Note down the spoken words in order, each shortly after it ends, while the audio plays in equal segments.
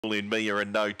in Mia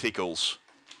and No Tickles.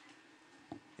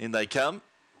 In they come.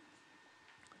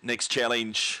 Next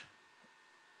challenge,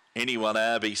 Anyone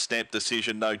Arby, Snap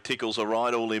Decision, No Tickles, all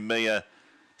right. All in Mia,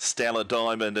 Stellar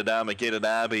Diamond and Armageddon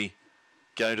Arby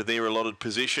go to their allotted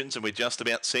positions, and we're just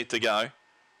about set to go.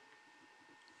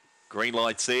 Green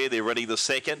lights there, they're ready the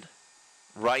second.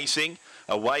 Racing.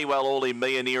 Away well, All in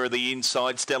Mia nearer the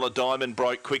inside. Stellar Diamond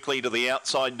broke quickly to the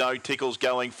outside. No Tickles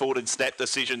going forward and Snap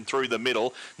Decision through the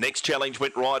middle. Next challenge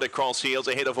went right across heels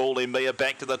ahead of All in Mia.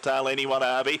 Back to the tail, Anyone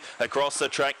Arby. Across the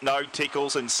track, No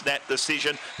Tickles and Snap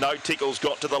Decision. No Tickles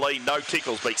got to the lead. No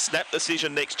Tickles beat Snap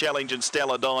Decision next challenge and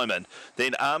Stellar Diamond.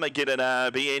 Then Armageddon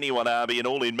Arby, Anyone Arby and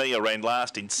All in Mia ran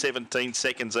last in 17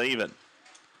 seconds even.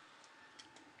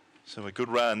 So a good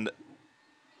run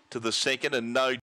to the second and No